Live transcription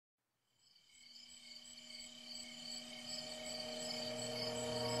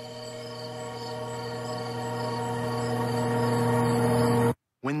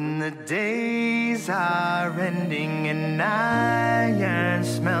are ending in iron,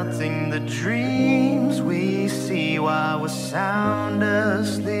 smelting the dreams we see while we're sound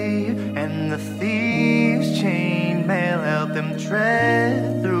asleep. And the thieves' chain mail help them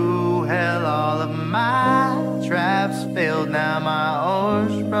tread through hell. All of my traps failed, now my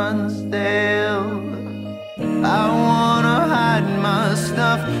oars run stale. I wanna hide my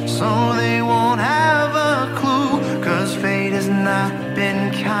stuff so they won't have a clue, 'cause fate has not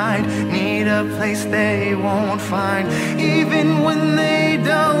been kind. Need a place they won't find. Even when they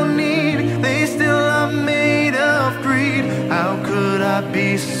don't need, they still are made of greed. How could I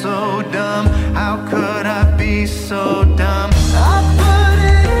be so dumb? How could I be so dumb? I put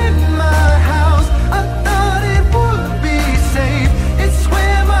it in my house, I thought it would be safe. It's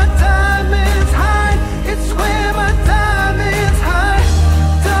where my diamonds hide. It's where my diamonds hide.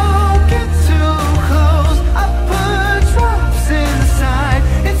 Don't get too close, I put drops inside.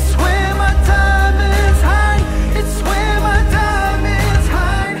 It's where my diamonds hide. It's where my diamonds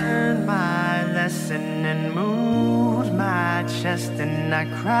hide. Learned my lesson and moved my chest, and I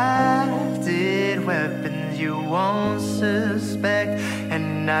crafted weapons you won't suspect.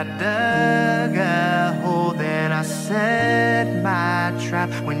 And I dug a hole, then I set my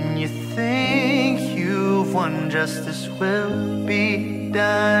trap. When you think you've won, justice will be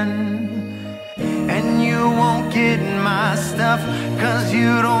done. And you won't get my stuff, 'cause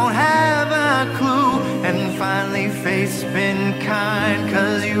you don't have a clue. And finally fate's been kind,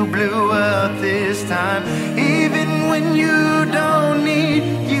 'cause you blew up this time. Even when you don't need,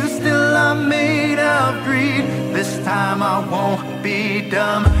 you still are made of greed. This time I won't be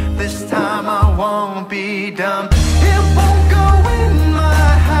dumb. This time I won't be dumb. It won't go in my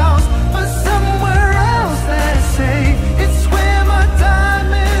house, but somewhere else that's safe. It's where my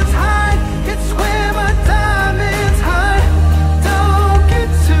diamonds hide. It's where my diamonds hide. Don't get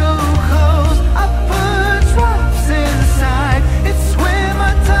too close, I put drops inside. It's where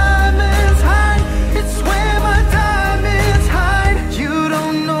my diamonds hide. It's where my diamonds hide. You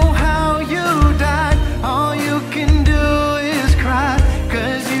don't know how you died, all you can do is cry,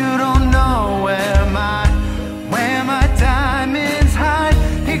 'cause you don't know where my diamonds hide.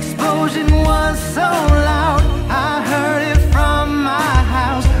 Explosion was so loud, I heard it from my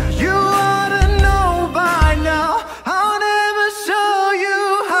house. You ought to know by now, I'll never show you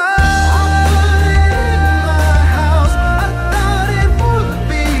how. I put it in my house, I thought it would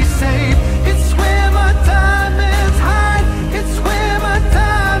be safe. It's where my diamonds hide. It's where my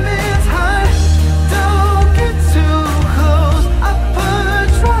diamonds hide. Don't get too close, I put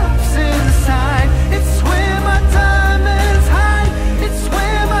drops inside. It's where my diamonds hide. It's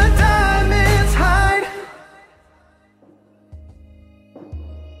where my diamonds hide.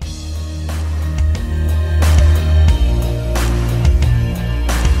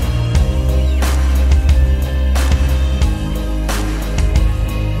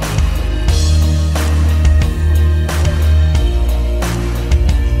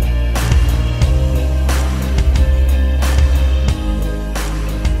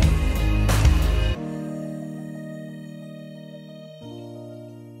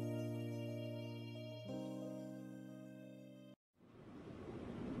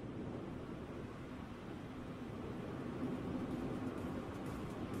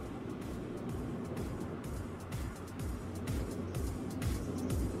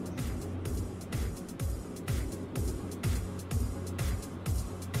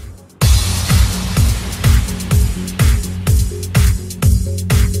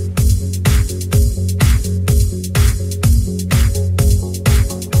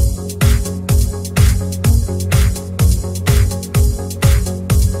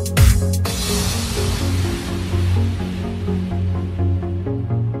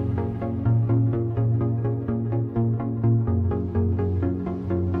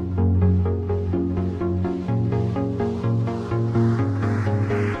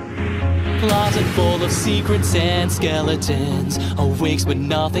 Closet full of secrets and skeletons, awakes but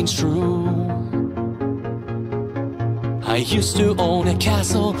nothing's true. I used to own a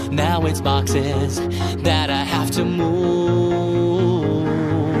castle, now it's boxes that I have to move.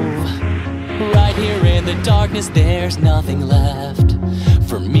 Right here in the darkness, there's nothing left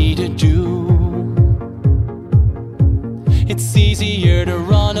for me to do. It's easier to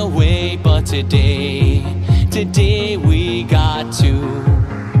run away, but today we got to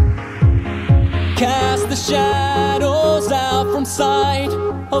cast the shadows out from sight.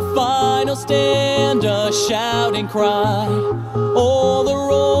 A final stand, a shouting cry. All the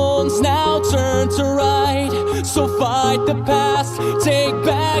wrongs now turn to right. So fight the past, take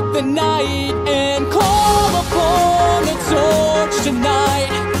back the night, and call upon the torch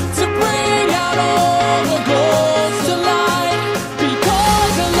tonight to bring out all the goals to light.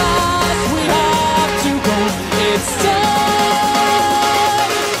 Because at last we have to go. It's time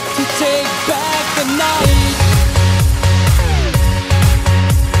to take back the night.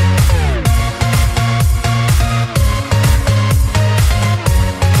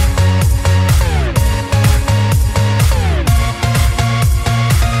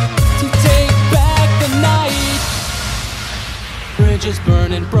 Bridges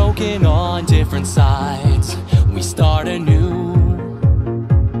burning, broken on different sides. We start anew,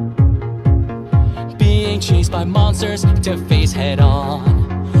 being chased by monsters to face head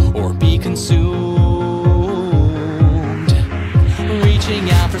on or be consumed. Reaching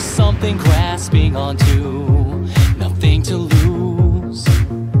out for something, grasping onto nothing to lose.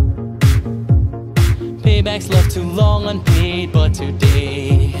 Payback's left too long unpaid, but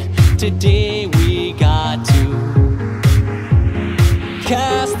today we got to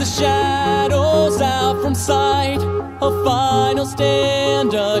cast the shadows out from sight. A final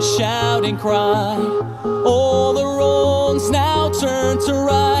stand, a shouting cry. All the wrongs now turn to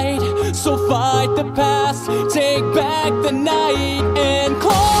right. So fight the past, take back the night, and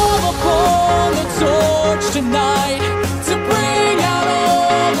call upon the torch tonight to bring out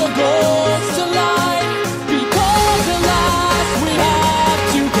all the goals to light. Because at last we have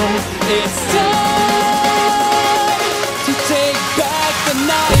to go. It's time to take back the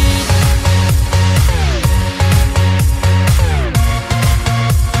night.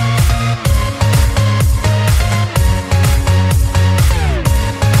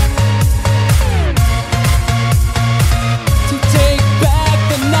 To take back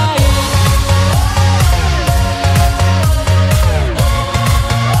the night.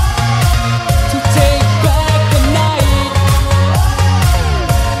 To take back the night.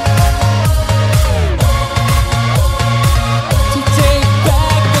 To take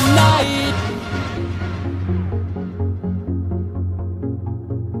back the night.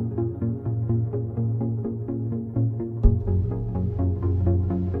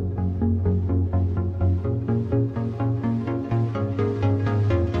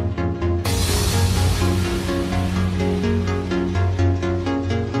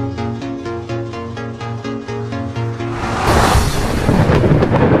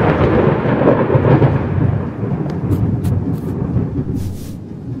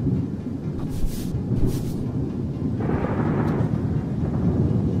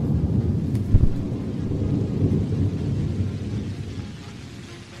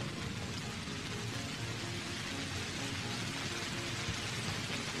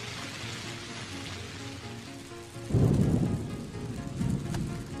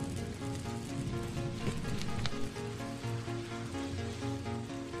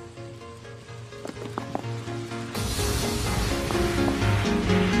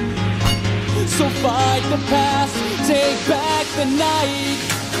 So fight the past, take back the night.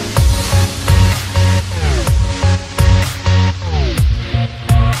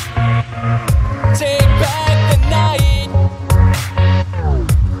 Take back the night.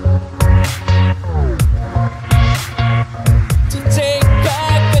 To take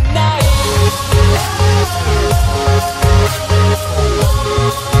back the night.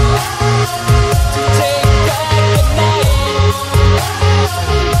 To take back the night.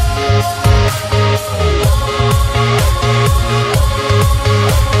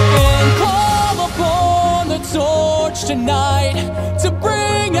 And call upon the torch tonight to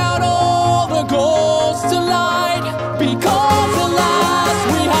bring out all the goals to light. Because at last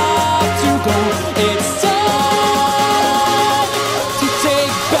we have to go. It's time to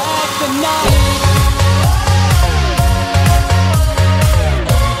take back the night.